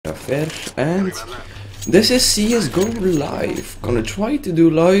fair. And this is CSGO live. Gonna try to do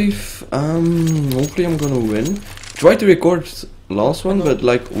live. Hopefully I'm gonna win. Try to record last one, but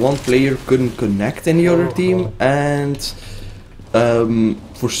like one player couldn't connect any other team, and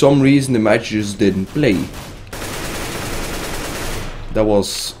for some reason the match just didn't play. That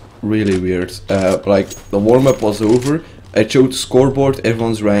was really weird. Like the warm-up was over, I showed the scoreboard,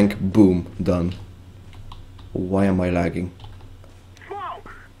 everyone's rank, boom, done. Why am I lagging?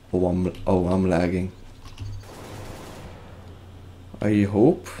 Oh, I'm lagging. I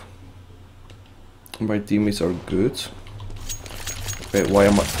hope my teammates are good. Wait, why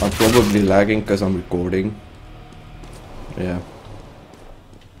am I'm probably lagging because I'm recording. Yeah.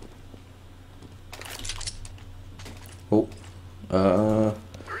 Oh.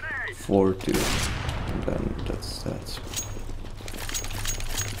 4-2. And then that's that.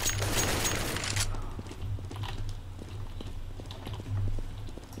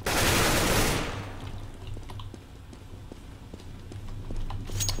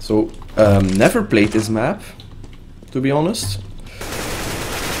 So, never played this map, to be honest.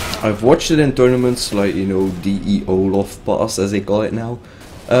 I've watched it in tournaments like, you know, DE Olaf Pass as they call it now,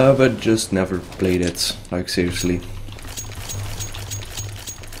 but just never played it, like seriously.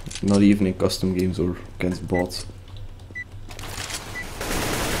 Not even in custom games or against bots.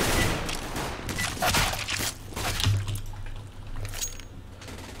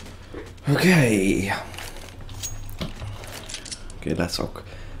 Okay. Okay, let's talk.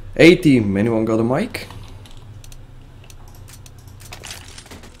 Hey team, anyone got a mic?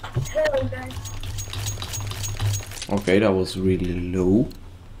 Hello guys. Okay, that was really low.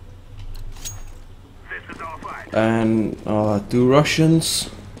 And 2 Russians.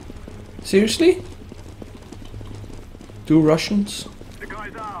 Seriously? 2 Russians?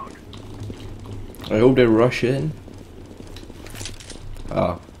 I hope they rush in.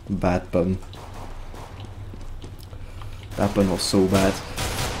 Ah, bad pun. That pun was so bad.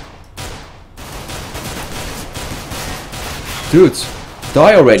 Dudes,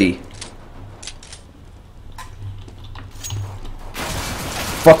 die already!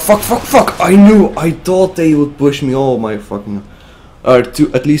 Fuck! I thought they would push me. Oh my fucking...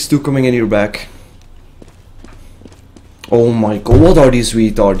 at least 2 coming in your back. Oh my god, what are these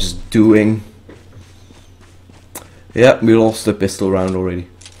retards doing? Yeah, we lost the pistol round already.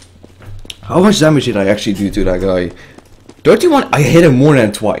 How much damage did I actually do to that guy? 31, I hit him more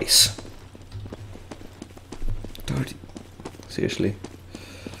than twice. 30, seriously.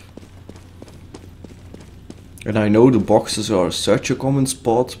 And I know the boxes are such a common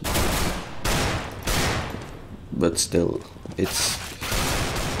spot, but still, it's...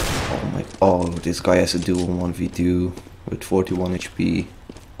 Oh, this guy has a dual 1v2 with 41 HP.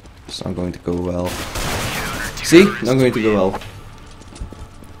 It's not going to go well. See? Not going to go well.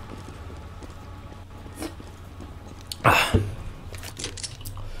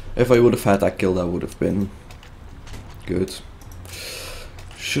 If I would have had that kill, that would have been good.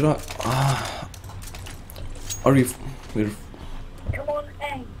 Should I... Are you... Come on,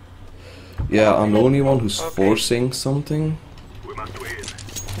 A. Yeah, I'm the only one who's forcing something.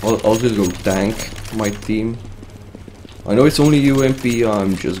 I'll just go tank my team. I know it's only UMP,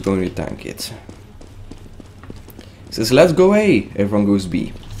 I'm just going to tank it. It says let's go A, everyone goes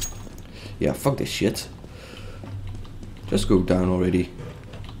B. Yeah, fuck this shit. Just go down already.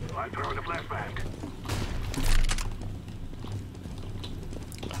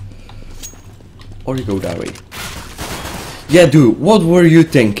 Or you go that way. Yeah, dude, what were you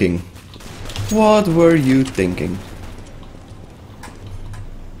thinking? What were you thinking?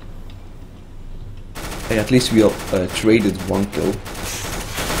 Hey, at least we all traded 1 kill.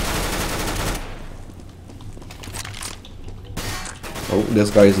 Oh, this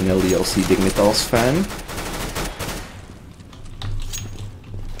guy is an LDLC Dignitas fan.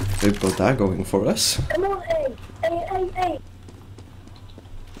 They've got that going for us. Come on, A.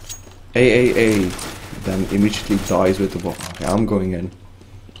 A. A. Then immediately dies with the bomb. Okay, I'm going in.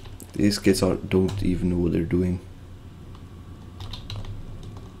 These kids don't even know what they're doing.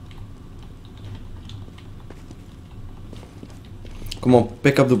 Come on,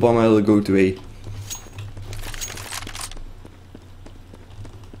 pick up the bomb, I'll go to A.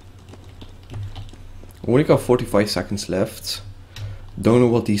 Only got 45 seconds left. Don't know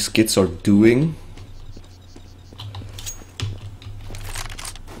what these kids are doing.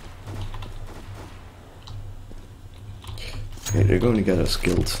 Okay, they're going to get us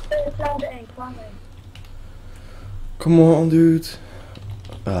killed. Come on, dude.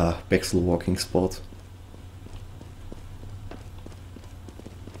 Pixel walking spot.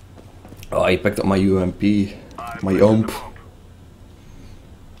 Oh, I picked up my UMP. My ump.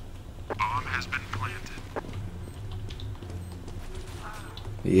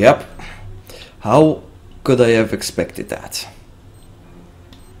 Yep. How could I have expected that?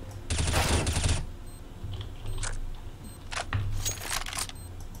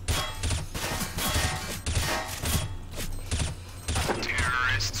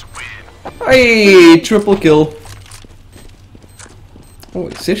 Hey, triple kill. Oh,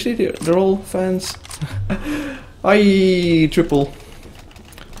 seriously, they're all fans? Aye, triple.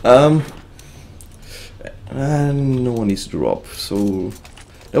 And no one needs to drop, so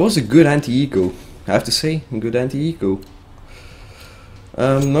that was a good anti-eco, I have to say, a good anti-eco.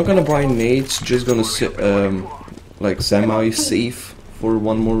 Not gonna buy nades, just gonna sit, like semi-safe for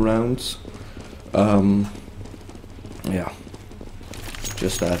one more round. Yeah,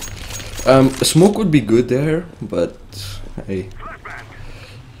 just that. A smoke would be good there, but hey,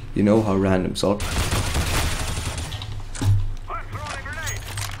 you know how randoms are.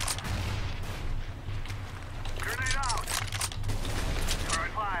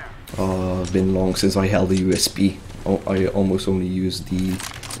 It's been long since I held a USB. Oh, I almost only used the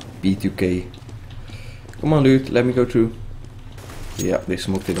B2K. Come on, dude, let me go through. Yeah, they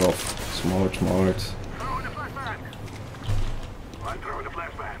smoked it off. Smart, smart.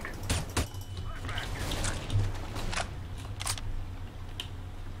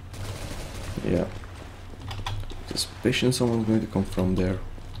 Yeah. Suspicion someone's going to come from there.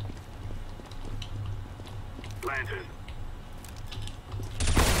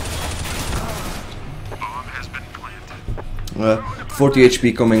 40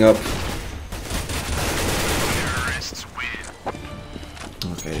 HP coming up.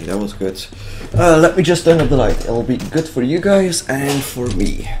 Okay, that was good. Let me just turn up the light. It'll be good for you guys and for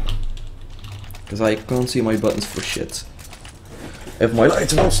me. Because I can't see my buttons for shit. If my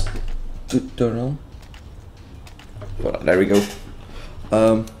light wants to turn on. Well, there we go.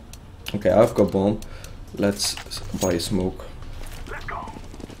 Okay, I've got bomb. Let's buy smoke.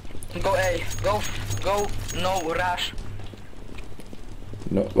 Go A. Go. No rush.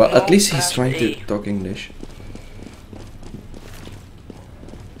 No, well, No, at least he's rush trying to A. talk English.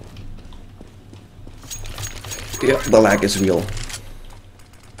 Yeah, the lag is real.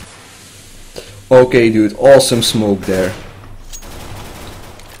 Okay, dude, awesome smoke there.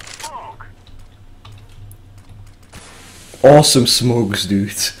 Awesome smokes,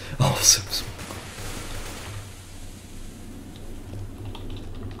 dude. Awesome smoke.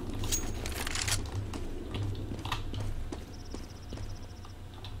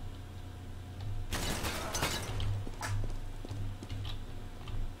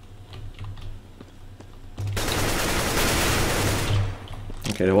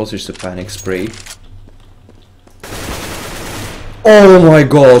 Okay, that was just a panic spray. Oh my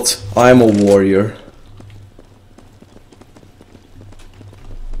god, I'm a warrior.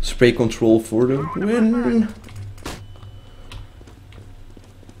 Spray control for the win.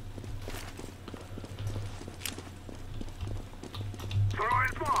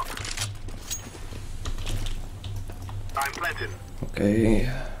 Okay,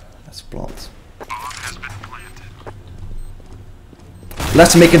 let's plant.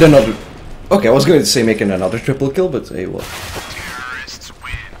 Let's make it another. Okay, I was going to say making another triple kill, but hey, what?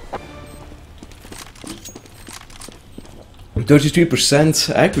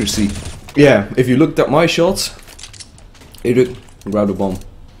 33% accuracy. Yeah, if you looked at my shots, it would grab the bomb.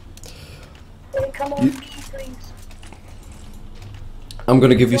 Hey, come on, please. I'm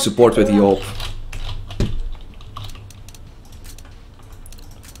gonna give you support with the AWP.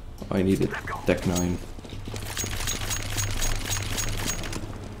 I need it. Tech 9.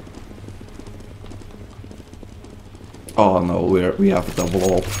 Oh no, we have a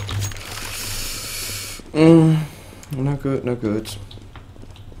double AWP. Not good, not good.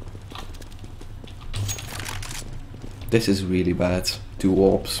 This is really bad. 2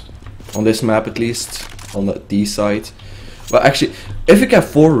 AWPs. On this map at least. On the D side. But actually, if we get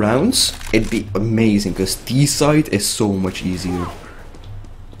 4 rounds, it'd be amazing, because D side is so much easier.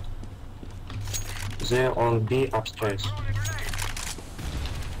 They're on B upstairs.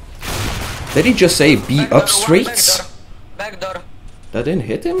 Did he just say B Back door, up straight? Back door. That didn't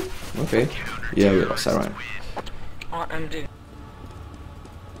hit him? Okay. Yeah, we lost that round. Oh, MD.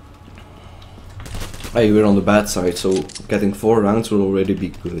 Hey, we're on the bad side, so getting 4 rounds will already be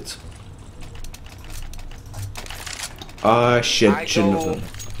good. Ah, shit, I shouldn't go-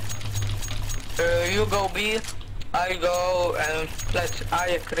 have done. You go B. I go plat.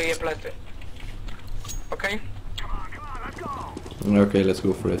 I create plat. Okay. Okay, let's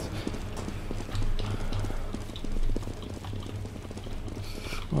go for it.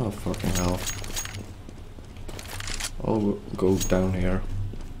 Oh, fucking hell. I'll go down here.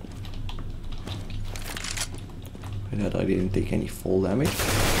 that I didn't take any fall damage.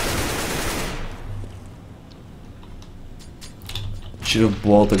 Should have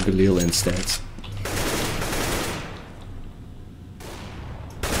bought a Galil instead.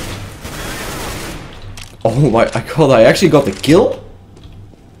 Oh my god, I actually got the kill?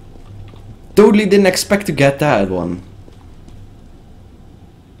 Totally didn't expect to get that one.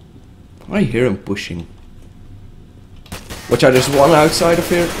 I hear him pushing. Watch out, there's one outside of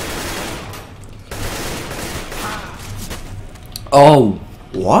here. Oh,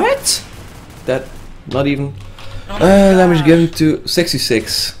 what? That, not even. Oh my Damage gosh. given to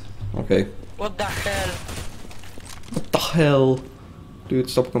 66. Okay. What the hell? What the hell? Dude,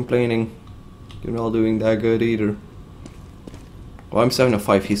 stop complaining. You're not doing that good either. Well, I'm 7 and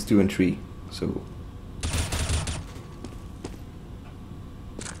 5, he's 2 and 3. So.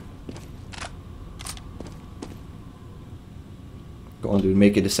 Go on, dude,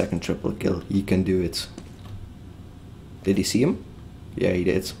 make it a second triple kill. He can do it. Did he see him? Yeah, he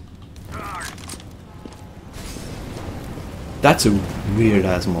did. That's a weird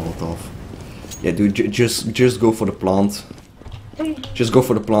ass Molotov. Yeah, dude, just go for the plant. Just go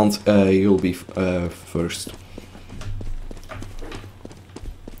for the plant. You'll be first.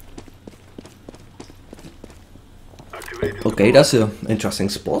 Okay, that's an interesting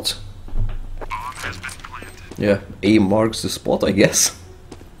spot. Yeah, A marks the spot, I guess.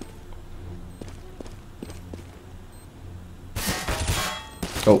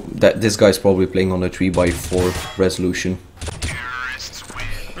 Oh, this guy's probably playing on a 3x4 resolution.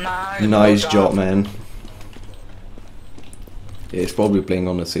 Nice job, man. Yeah, he's probably playing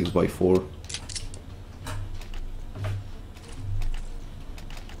on a 6x4.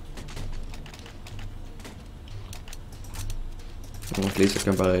 Well, at least I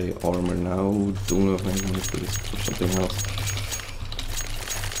can buy armor now. Don't know if I'm going to put it for something else.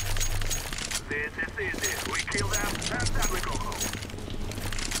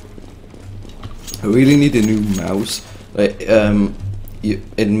 I really need a new mouse. Like,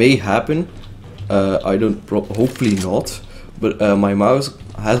 it may happen. I don't. Hopefully not. But my mouse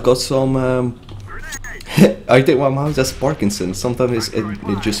has got some. I think my mouse has Parkinson's. Sometimes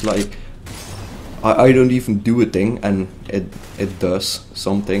it just like. I don't even do a thing and it does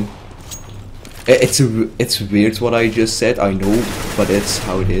something. It's weird what I just said, I know, but it's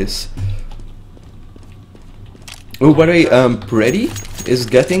how it is. Oh, by the way, Preddy is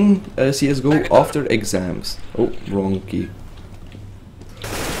getting CSGO after exams. Oh, wrong key.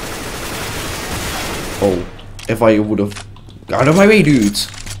 Oh, if I would have... Out of my way, dudes!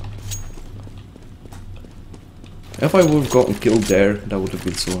 If I would have gotten killed there, that would have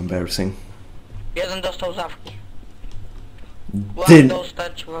been so embarrassing. Jeden dostał zawki. Didn't.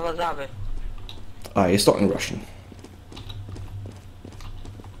 Dostać zawy. Ah, he's talking Russian.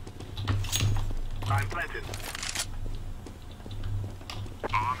 I'm planted.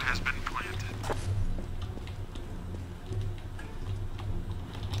 Bomb has been planted.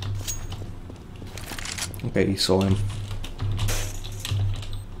 Okay, he saw him.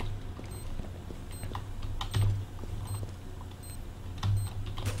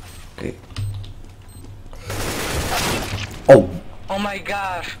 Okay. Oh! Oh my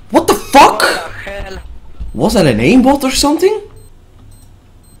gosh. What the What fuck? the hell? Was that an aimbot or something?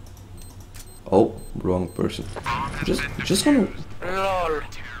 Oh, wrong person. Just gonna... Lol.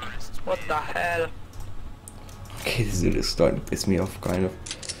 What the hell? Okay, this dude is starting to piss me off, kind of.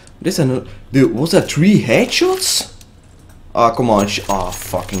 This another... Dude, was that 3 headshots? Ah, come on, ah,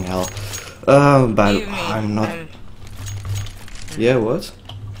 fucking hell. Bad... Give me, I'm not... Yeah, what?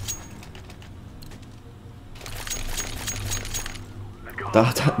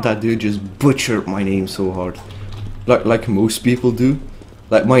 That dude just butchered my name so hard. Like most people do.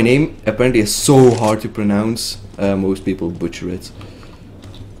 Like, my name apparently is so hard to pronounce. Most people butcher it.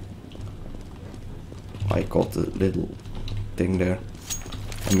 I caught the little thing there.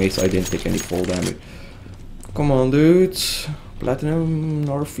 Amazed I didn't take any fall damage. Come on, dude. Platinum,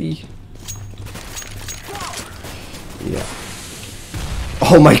 Norfy. Yeah.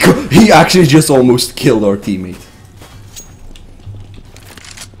 Oh my god, he actually just almost killed our teammate.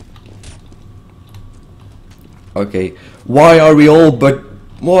 Okay, why are we all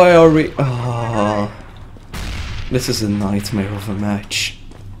why are we... Ah, this is a nightmare of a match.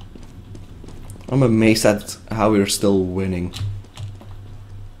 I'm amazed at how we're still winning.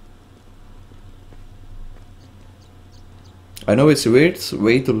 I know it's a weird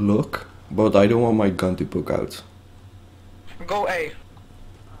way to look, but I don't want my gun to poke out. Go A.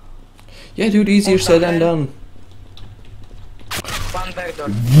 Yeah, dude, easier said than done. One backdoor.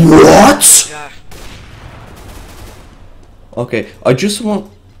 What? Yeah. Okay, I just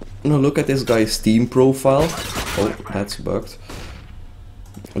want to look at this guy's Steam profile. Oh, that's bugged.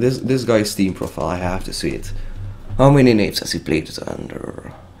 This guy's Steam profile, I have to see it. How many names has he played it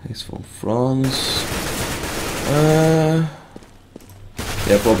under? He's from France.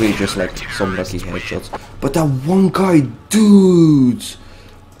 Yeah, probably just like some lucky headshots. But that one guy, dude!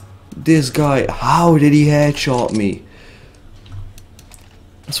 This guy, how did he headshot me?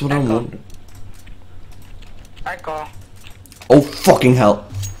 That's what I'm wondering. Echo. Oh fucking hell!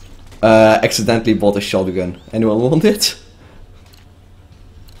 Accidentally bought a shotgun. Anyone want it?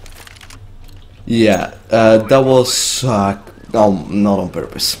 Yeah, that was no, not on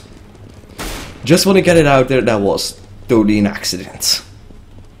purpose. Just want to get it out there. That was totally an accident.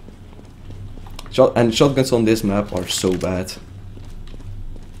 And shotguns on this map are so bad.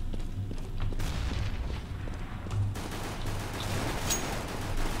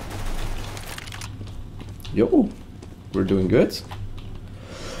 Yo, we're doing good. So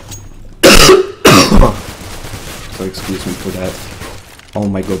excuse me for that. Oh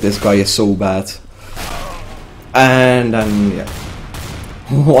my god, this guy is so bad. And yeah.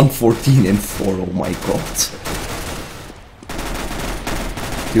 114 and 4, oh my god.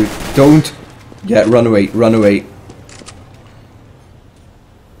 Dude, don't. Yeah, run away, run away.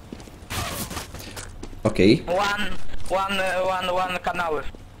 Okay. One canal.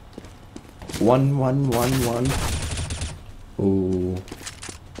 1. Oh,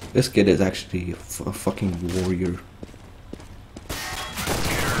 this kid is actually a fucking warrior.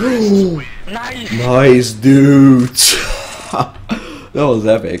 Nice. Nice, dude. That was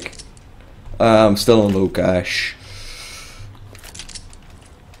epic. I'm still on low cash.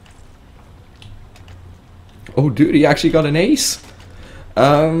 Oh, dude, he actually got an ace.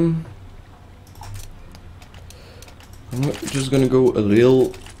 I'm just gonna go a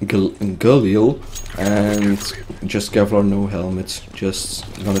little Galil and just Kevlar, no helmets. Just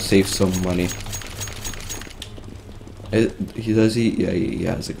gonna save some money. Does he? Yeah, he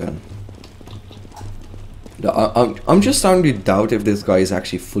has a gun. I'm just starting to doubt if this guy is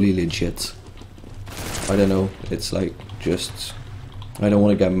actually fully legit. I don't know. It's like just I don't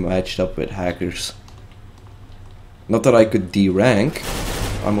want to get matched up with hackers. Not that I could D-rank.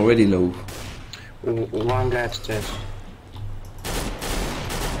 I'm already low. One guy upstairs.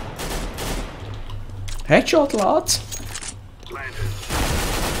 Headshot, lads.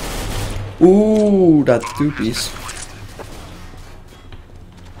 Ooh, that two-piece.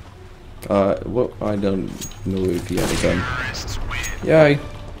 Well, I don't know if he had a gun. Yay.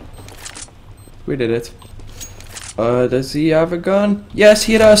 We did it. Does he have a gun? Yes,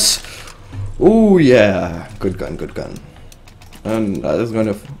 he does. Ooh, yeah. Good gun, good gun. And that is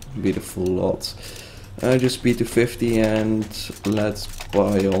gonna be the full lot. Just be to 50 and let's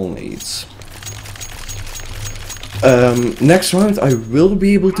buy all needs. Next round I will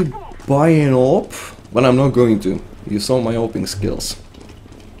be able to buy an AWP, but I'm not going to. You saw my AWPing skills.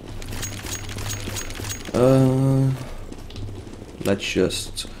 Let's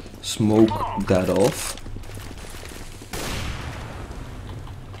just smoke that off.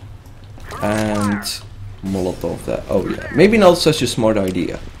 And Molotov that. Oh yeah, maybe not such a smart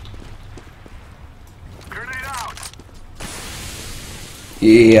idea.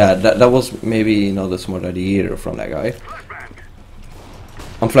 Yeah, that was maybe not a smart idea either from that guy.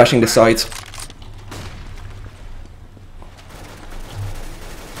 I'm flashing the sides.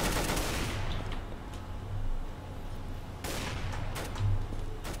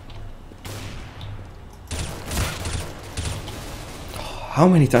 How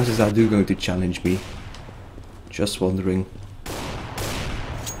many times is that dude going to challenge me? Just wondering.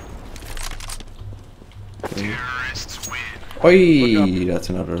 Okay. Oi, that's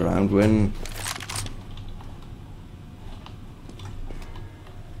another round win.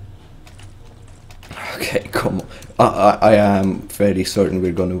 Okay, come on. I am fairly certain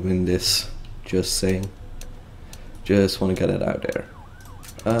we're gonna win this. Just saying. Just want to get it out there.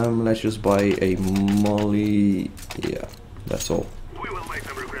 Let's just buy a molly. Yeah, that's all.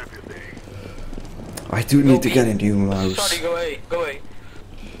 I do need to get a new mouse. Sorry, go away, go away.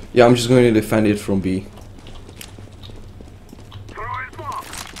 Yeah, I'm just going to defend it from B.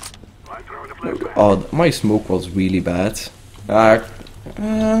 Oh, my smoke was really bad. Could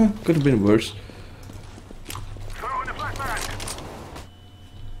have been worse.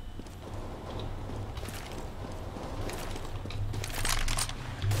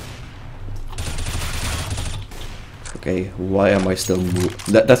 Okay, why am I still move?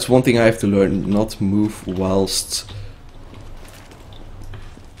 That's one thing I have to learn, not move whilst...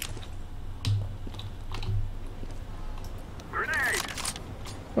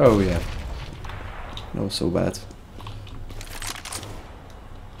 Oh yeah. That was so bad.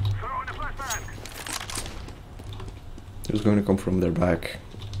 Who's going to come from their back?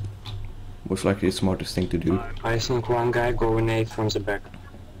 Most likely the smartest thing to do. I think one guy go nade from the back.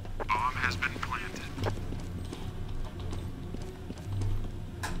 Bomb has been planted.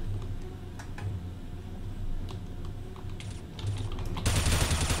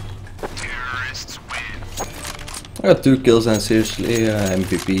 Terrorists win. I got 2 kills and seriously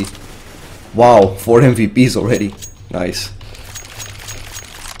MVP. Wow, 4 MVPs already. Nice.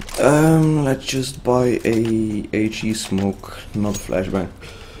 Let's just buy a HE smoke, not a flashbang.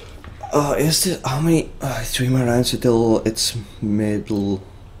 Is this how many? 3 more rounds until it's middle.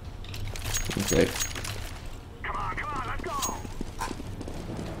 Okay. Come on, let's go.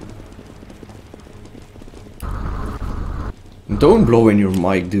 Don't blow in your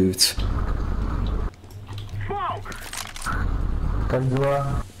mic, dude. Smoke. Как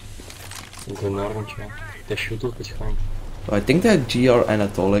дела? Да норм, чё. Тащу тут потихоньку. I think that GR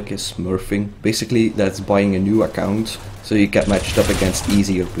Anatolic is smurfing. Basically, that's buying a new account, so you get matched up against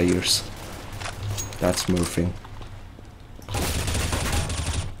easier players. That's smurfing.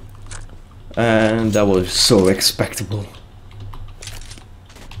 And that was so expectable.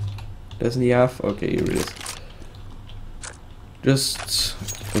 Doesn't he have? Okay, here it is. Just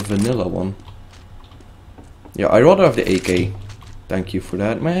a vanilla one. Yeah, I'd rather have the AK. Thank you for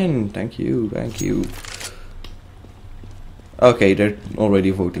that, man. Thank you, thank you. Okay, they're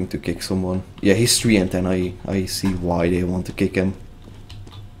already voting to kick someone. Yeah, he's 3 and 10. I see why they want to kick him.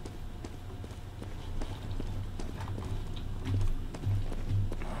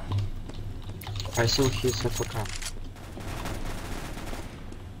 I think he's AFK.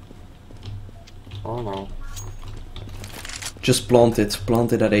 Oh no. Just plant it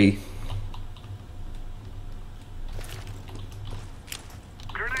at A.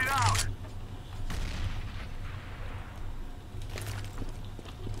 Grenade out.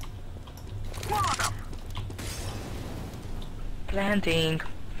 Spawn them. Planting.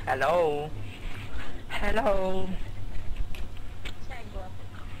 Hello. Hello.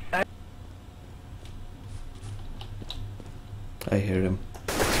 I hear him.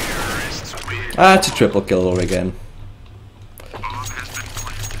 Terrorists win. Ah, it's a triple kill again. Bomb has been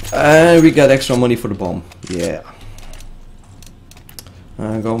planted. And we got extra money for the bomb. Yeah.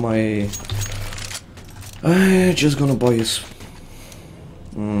 I got my... just gonna buy his...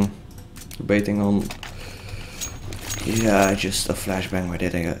 Debating on... Yeah, just a flashbang with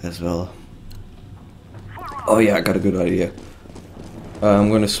it as well. Oh yeah, I got a good idea. I'm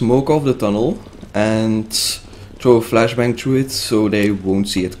gonna smoke off the tunnel and throw a flashbang through it so they won't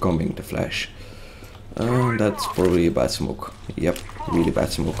see it coming, the flash. That's probably a bad smoke. Yep, really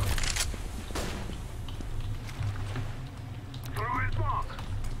bad smoke. Throwing smoke.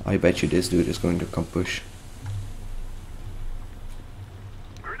 I bet you this dude is going to come push.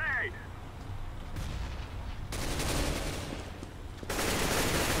 Grenade.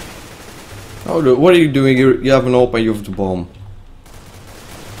 Oh, dude, what are you doing? You have an AWP and you have the bomb.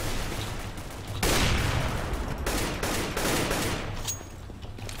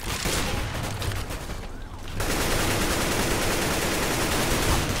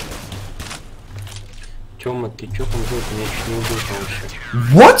 Тёма, ты чё там делаешь? Меня чуть не убил там вообще.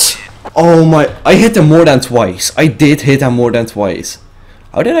 What? Oh my, I hit him more than twice. I did hit him more than twice.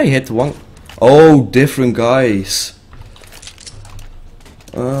 How did I hit one? Oh, different guys.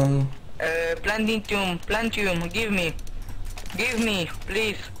 Plantium, give me,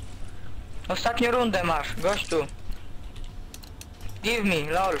 please. Ostatnią rundę masz, gościu. Give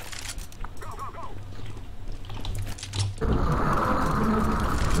me, lol.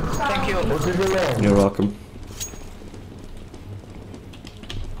 Thank you. Вот и дела. You're welcome.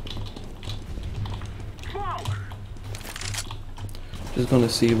 Just gonna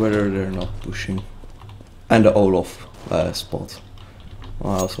see whether they're not pushing. And the Olaf spot. I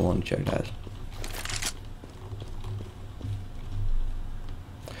also want to check that.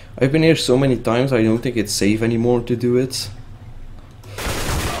 I've been here so many times, I don't think it's safe anymore to do it.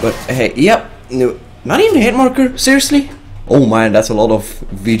 But hey, yep, no, not even a hit marker, seriously? Oh man, that's a lot of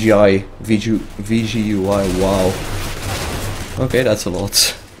VGI, VGUI, wow. Okay, that's a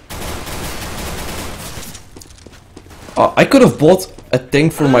lot. I could have bought a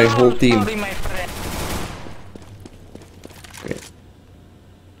thing for my whole team. Sorry, my friend.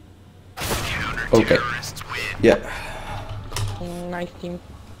 Okay. Yeah, Nice team.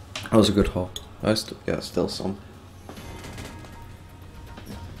 that was a good haul. Yeah, still some.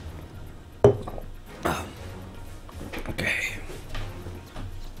 Okay.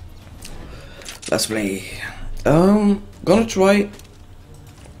 Let's play. Gonna try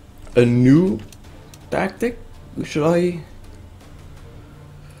a new tactic. Should I?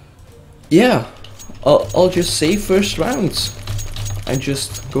 Yeah, I'll just save first rounds and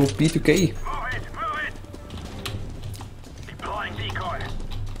just go P2K. Move it! Deploying decoy.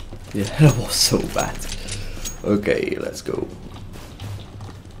 Yeah, that was so bad. Okay, let's go.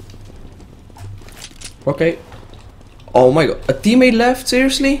 Okay. Oh my god, a teammate left?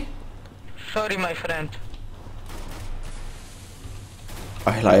 Seriously? Sorry, my friend.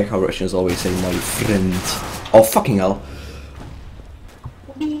 I like how Russians always say my friend. Oh fucking hell.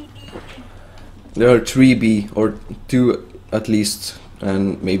 There are 3 B, or 2 at least,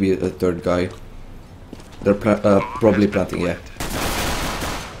 and maybe a third guy. They're probably planting, yeah.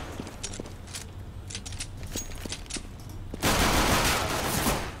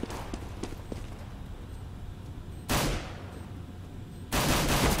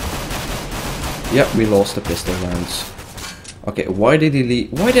 Yep, we lost the pistol rounds. Okay, why did he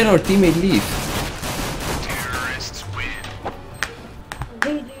leave? Why did our teammate leave? Terrorists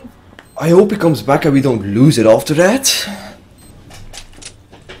win. I hope he comes back and we don't lose it after that.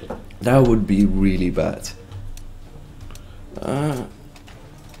 That would be really bad.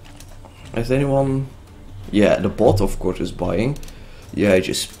 Is anyone? Yeah, the bot of course is buying. Yeah,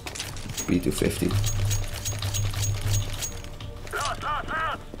 just P250. Lost.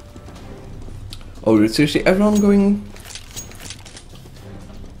 Oh, dude, seriously, everyone going?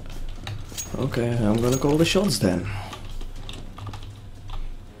 Okay, I'm gonna call the shots then.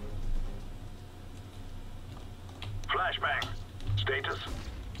 Flashbang. Status.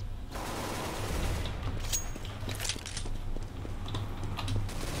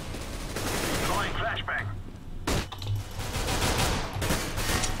 Deploying flashbang.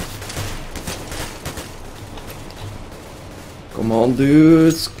 Come on,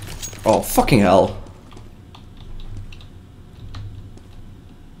 dudes. Oh, fucking hell.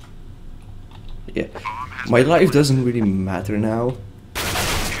 Yeah, my life doesn't really matter now.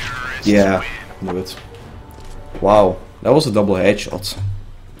 Yeah, do it. Wow, that was a double headshot.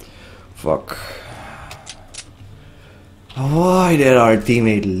 Fuck. Why did our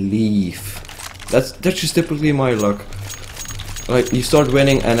teammate leave? That's just typically my luck. Like, you start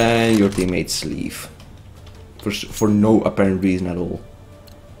winning and then your teammates leave. For no apparent reason at all.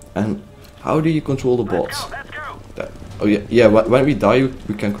 And how do you control the bots? Let's go. Oh yeah, when we die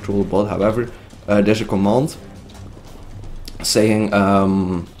we can control the bot. However, there's a command saying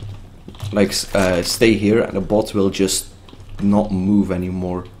like stay here, and the bot will just not move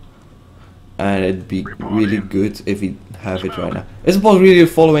anymore. And it'd be really good if we have it right now. Is the bot really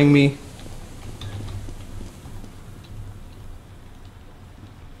following me?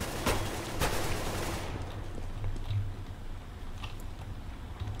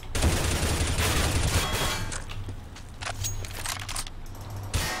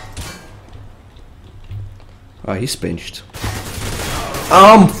 Ah, he's pinched.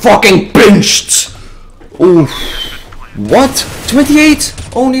 I'm fucking pinched! Oof. What? 28?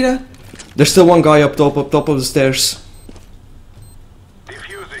 Only that? There's still one guy up top of the stairs.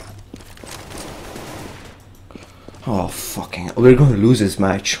 Defusing. Oh, fucking... We're gonna lose this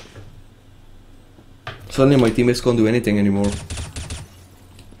match. Suddenly my teammates can't do anything anymore.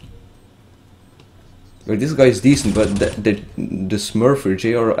 Well, this guy is decent, but the Smurfer,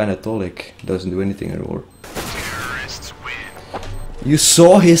 JR Anatolic, doesn't do anything anymore. Terrorists win. You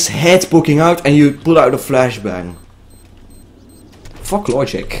saw his head poking out and you pulled out a flashbang. Fuck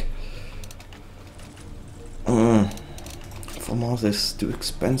logic. FAMAS is too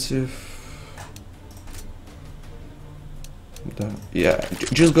expensive. Yeah,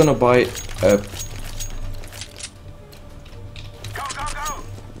 just gonna buy a... Go.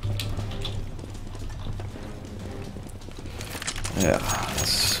 Yeah,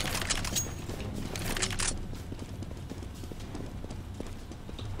 that's...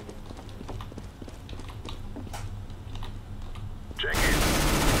 Check in.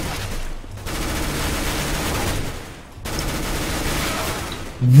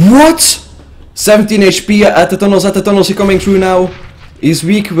 What? 17 HP at the tunnels, he's coming through now. He's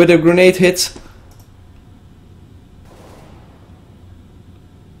weak with a grenade hit.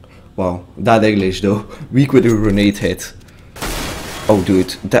 Wow, that English though. Weak with a grenade hit. Oh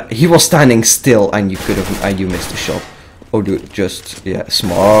dude, he was standing still and you could have, and you missed a shot. Oh dude, just, yeah,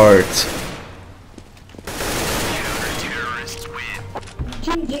 smart. Terrorists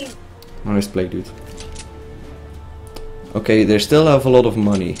win. Nice play, dude. Okay, they still have a lot of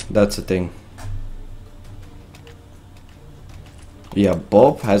money, that's the thing. Yeah,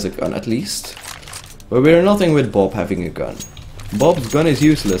 Bob has a gun at least. But we're nothing with Bob having a gun. Bob's gun is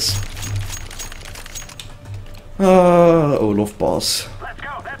useless. Olaf boss. Let's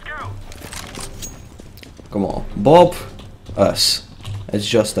go. Come on. Bob, us. It's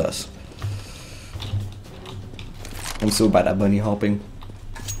just us. I'm so bad at bunny hopping.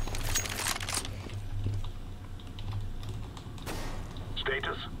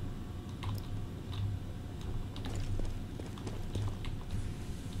 Status.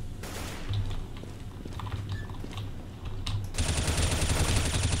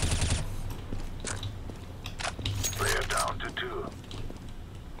 Player down to 2.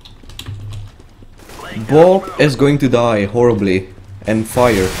 Bob is going to die horribly and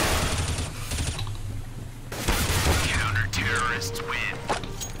fire. Counter-terrorists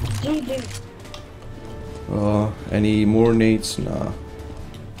win. Any more nades? Nah.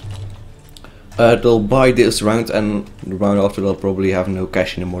 They'll buy this round, and the round after they'll probably have no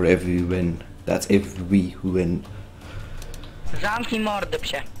cash anymore if we win. That's if we win. Zamknij mordę,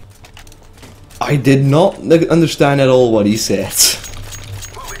 psie. I did not understand at all what he said.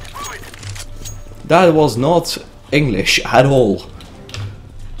 Move it. That was not English at all.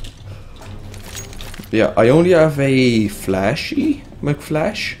 Yeah, I only have a flashy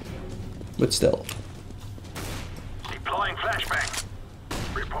McFlash, but still. Deploying flashbang.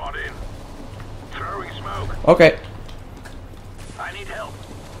 Report in. Throwing smoke. Okay. I need help.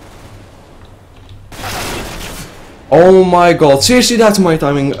 Oh my god, seriously, that's my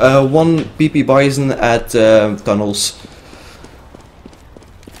timing. One PP Bison at tunnels.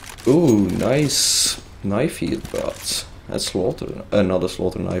 Ooh, nice knife he got. That's slaughter, another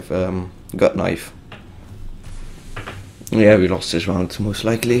slaughter knife, gut knife. Yeah, we lost this round, most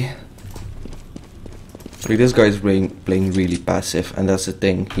likely. Like, this guy's playing really passive, and that's the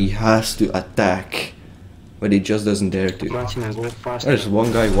thing. He has to attack, but he just doesn't dare to. Martin, go fast. There's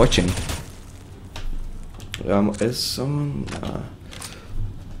one guy watching. Is someone?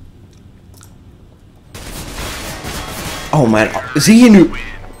 Oh man, is he new?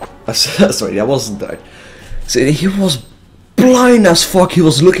 Sorry, that wasn't that. So he was blind as fuck. He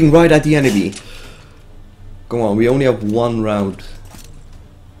was looking right at the enemy. Come on, we only have one round.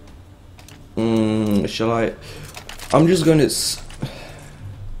 Shall I? I'm just gonna.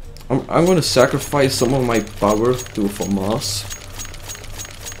 I'm gonna sacrifice some of my power to FAMAS.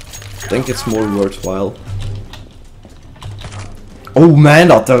 I think it's more worthwhile. Oh man,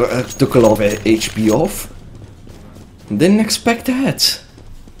 that took a lot of HP off. Didn't expect that.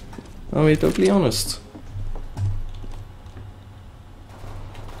 I'll be totally honest.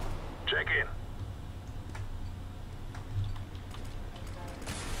 Check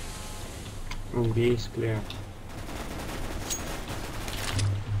in. B is clear.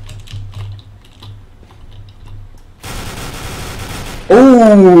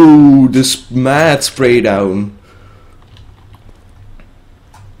 Oh, this mad spray down.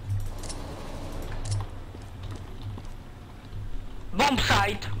 Bomb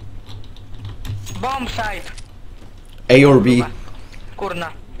site. Bomb site. A or B?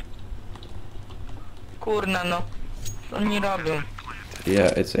 Kurna. Kurna no. Co oni robią? Yeah,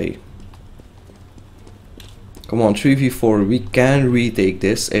 it's A. Come on, 3v4. We can retake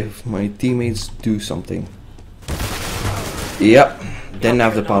this if my teammates do something. Yep, didn't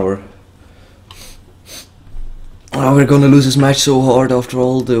have the power. Oh, we're gonna lose this match so hard after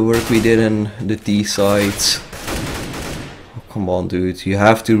all the work we did in the T sides. Oh, come on, dude. You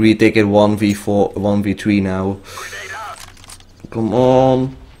have to retake it 1v4, 1v3 now. Grenade out. Come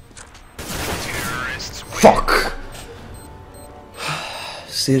on. Terrorists win. Fuck!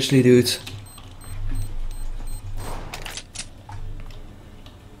 Seriously, dude.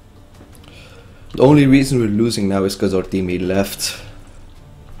 The only reason we're losing now is because our teammate left.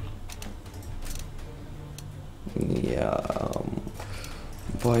 Yeah,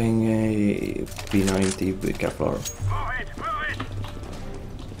 buying a P90 with Kevlar. Move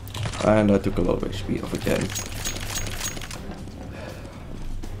it. And I took a lot of HP off again.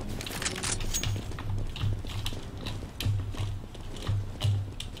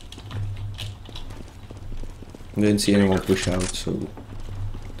 Didn't see anyone push out, so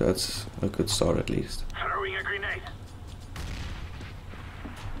that's a good start at least. Throwing a grenade.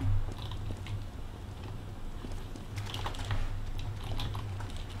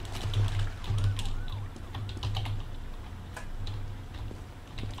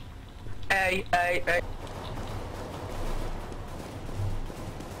 Ej.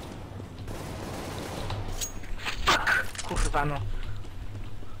 Fuck! Kurwa no.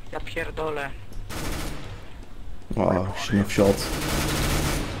 Ja pierdolę. Wow, shouldn't have shot.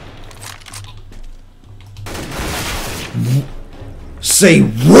 Say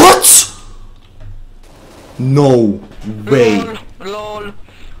what? No way. Lol.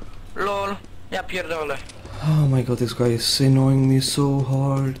 Ja pierdolę. Oh my god, this guy is annoying me so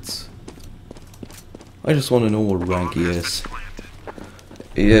hard. I just want to know what rank he is.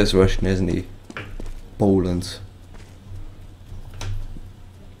 He is Russian, isn't he? Poland.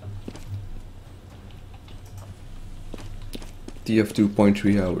 TF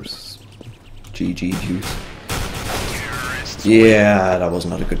 2.3 hours. GG juice. Yeah, that was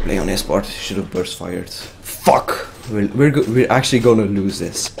not a good play on his part. Should have burst fired. Fuck! We're actually gonna lose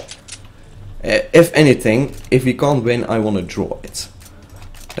this. If anything, if we can't win, I wanna draw it.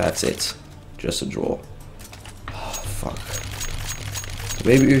 That's it. Just a draw. Oh, fuck.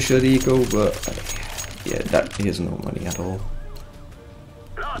 Maybe you should eco, but yeah, that is no money at all.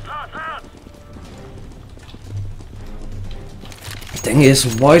 Thing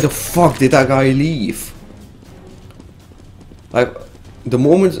is, why the fuck did that guy leave? Like, the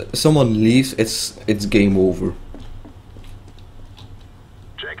moment someone leaves, it's game over.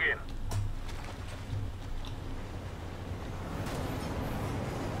 Check in.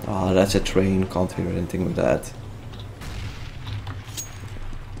 Ah, that's a train. Can't hear anything with that.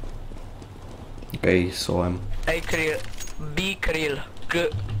 Okay, so I'm. A clear. B clear.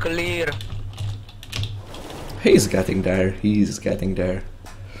 Clear. He's getting there. He's getting there.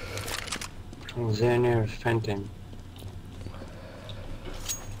 Xener Phantom.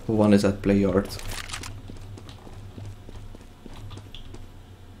 One is at play yard.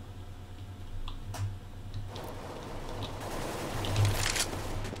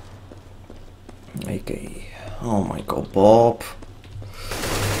 Okay. Oh my god, Bob.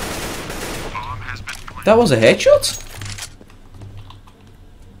 That was a headshot?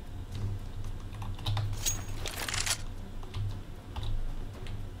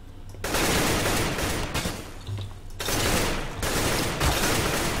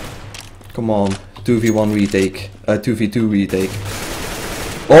 Come on, 2v1 retake, 2v2 retake.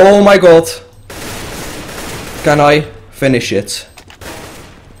 Oh my god! Can I finish it?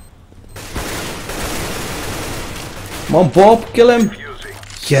 Come on, Bob, kill him!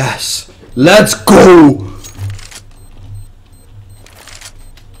 Yes! Let's go!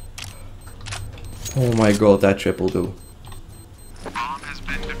 Oh my god, that triple do. Bomb has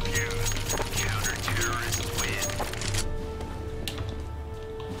been defused. Counter-terrorists win.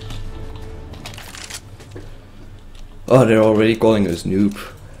 Oh, they're already calling us noob.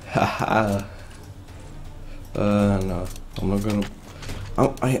 Haha. No, I'm not gonna.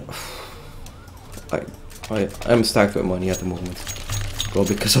 I'm stacked with money at the moment. Well,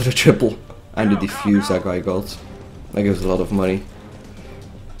 because of the triple and the defuse that guy got. That gives a lot of money.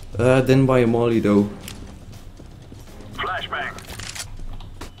 Didn't buy a molly though. Flashbang.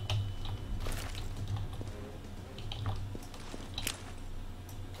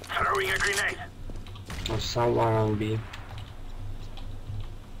 Throwing a grenade. Or someone on B.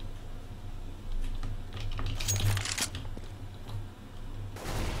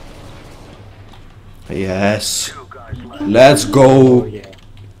 Yes. Two guys left. Let's Oh go. yeah.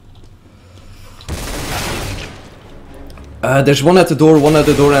 There's one at the door,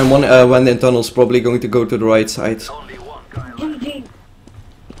 and one when in tunnels, probably going to go to the right side. Only one guy left.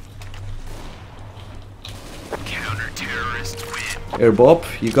 Counter-terrorists win. Here, Bob,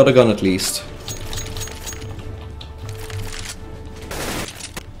 you got a gun at least.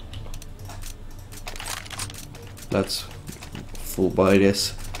 Let's full buy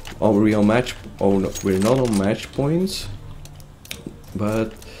this. Are we on match? Oh no, we're not on match points,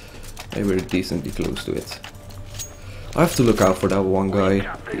 but hey, we're decently close to it. I have to look out for that one guy.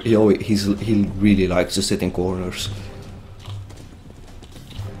 He really likes to sit in corners.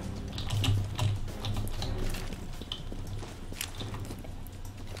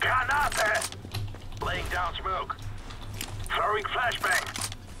 Granate! Laying down smoke. Throwing flashbang.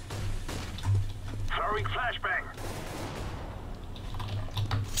 Throwing flashbang.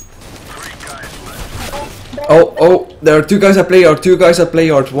 Three guys left. Oh, there are two guys at play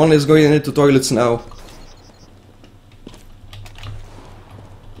yard. One is going into toilets now.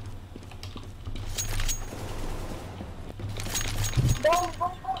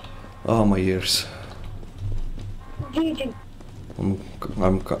 Oh, my ears. I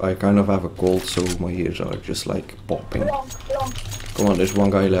kind of have a cold, so my ears are just like popping. Come on, there's one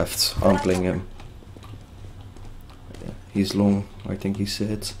guy left. I'm playing him. Yeah, he's long, I think he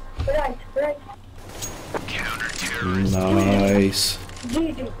said. Right. Nice.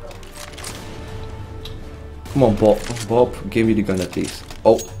 Come on, Bob, give me the gun at least.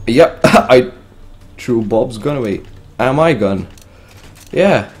 Oh, yeah, I threw Bob's gun away. And my gun.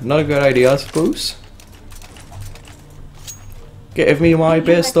 Yeah, not a good idea, I suppose. Give me my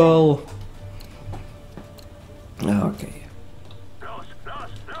pistol. Okay.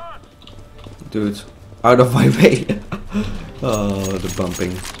 Dude, out of my way. Oh, the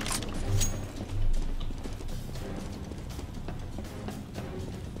bumping.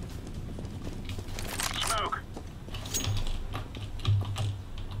 Smoke.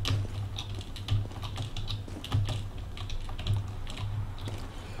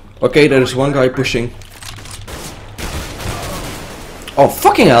 Okay, there's one guy pushing. Oh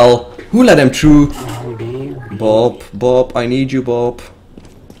fucking hell! Who let him through? Bob, I need you, Bob.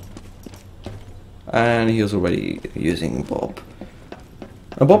 And he was already using Bob.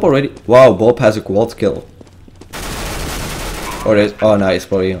 And Bob already. Wow, Bob has a quad kill. Or is, oh nice,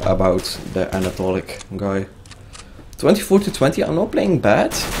 probably about the Anatolic guy. 24 to 20, I'm not playing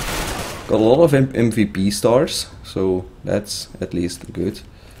bad. Got a lot of MVP stars, so that's at least good.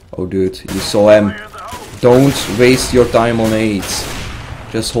 Oh dude, you saw him. Don't waste your time on AIDS.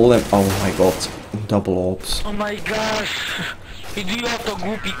 Just hold him. Oh my god, double ops. Oh my gosh. Idioto,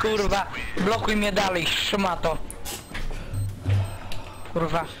 głupi, kurwa. Blokuj mnie dalej, szmato.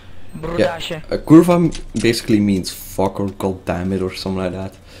 Kurwa. Brudasie. Yeah, kurwa basically means fuck or god damn it or something like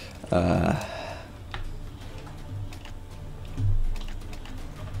that.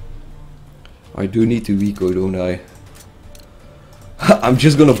 I do need to Rico, don't I? I'm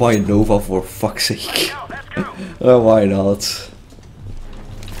just gonna buy a Nova for fuck's sake. Why not?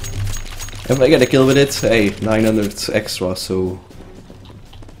 If I get a kill with it, hey, 900 extra, so...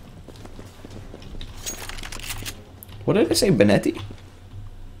 What did I say, Benetti?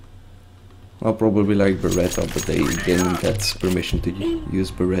 I'll probably like Beretta, but they didn't get permission to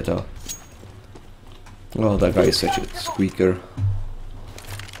use Beretta. Oh, that guy is such a squeaker.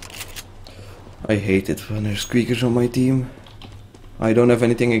 I hate it when there's squeakers on my team. I don't have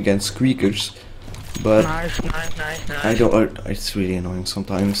anything against squeakers, but Nice. I don't. It's really annoying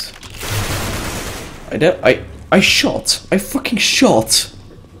sometimes. I shot. I fucking shot.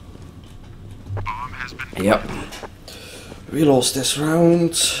 Yep. We lost this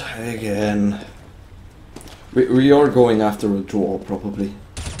round again. We are going after a draw probably.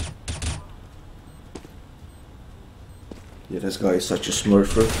 Yeah, this guy is such a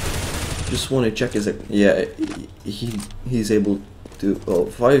smurfer. Just want to check his. Yeah, he's able to. Oh,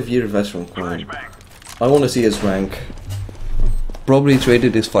 5-year veteran crime. I want to see his rank. Probably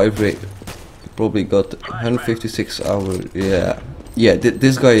traded his 5 rate. Probably got 156 hours. Yeah.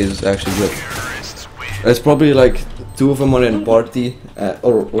 This guy is actually good. It's probably like 2 of them are in party,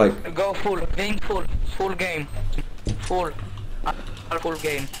 or like. Go full game. Full game. Full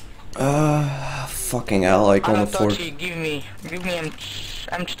game. Fucking hell! I can't afford. Tochi, give me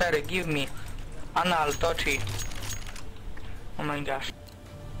M4, give me. Anal Tochi. Oh my gosh.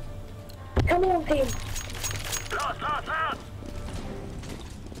 Come on, team. Lost.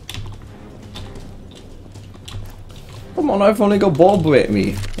 Come on, I've only got Bob with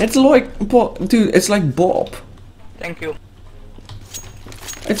me. It's like dude, it's like Bob. Thank you.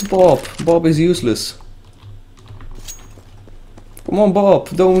 It's Bob. Bob is useless. Come on, Bob,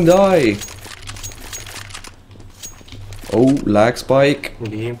 don't die. Oh, lag spike.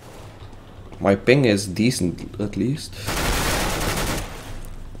 Yeah. My ping is decent, at least.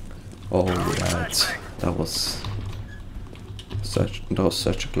 Oh, that was such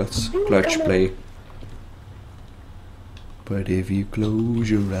a clutch play. But if you close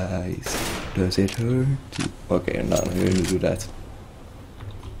your eyes, does it hurt you? Okay, no, I'm gonna do that.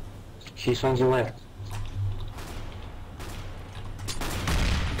 He's on the left.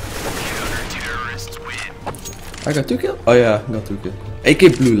 I got 2 kills? Oh yeah, got 2 kills.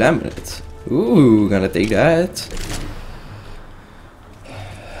 AK Blue Laminate. Ooh, gonna take that.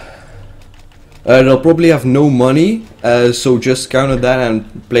 They'll probably have no money, so just counter that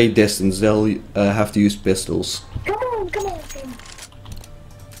and play distance. They'll have to use pistols. Come on, team.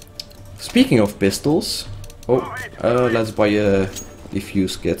 Speaking of pistols, let's buy a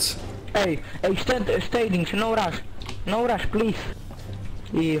defuse kit. Hey, stading, no rush, please.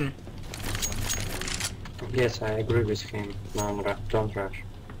 Yes, I agree with him. No, don't rush.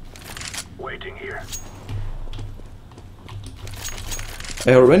 Waiting here.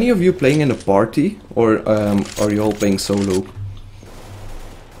 Are any of you playing in a party, or are you all playing solo?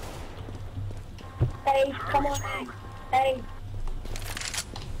 Hey, come on, hey.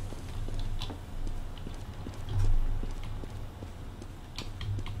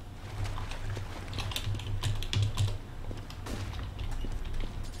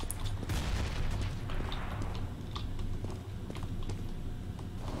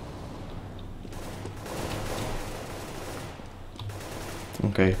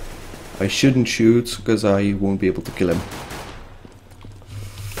 Okay, I shouldn't shoot because I won't be able to kill him.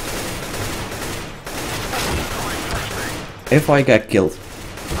 If I get killed.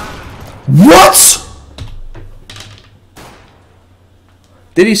 What?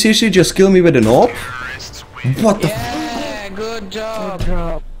 Did he seriously just kill me with an AWP? What the Yeah, good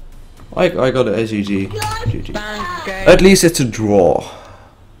job. I got a SEG. GG. Thanks, guys. At least it's a draw.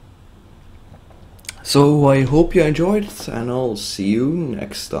 So I hope you enjoyed it, and I'll see you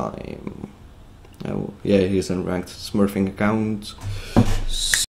next time. Oh, yeah, here's a ranked smurfing account.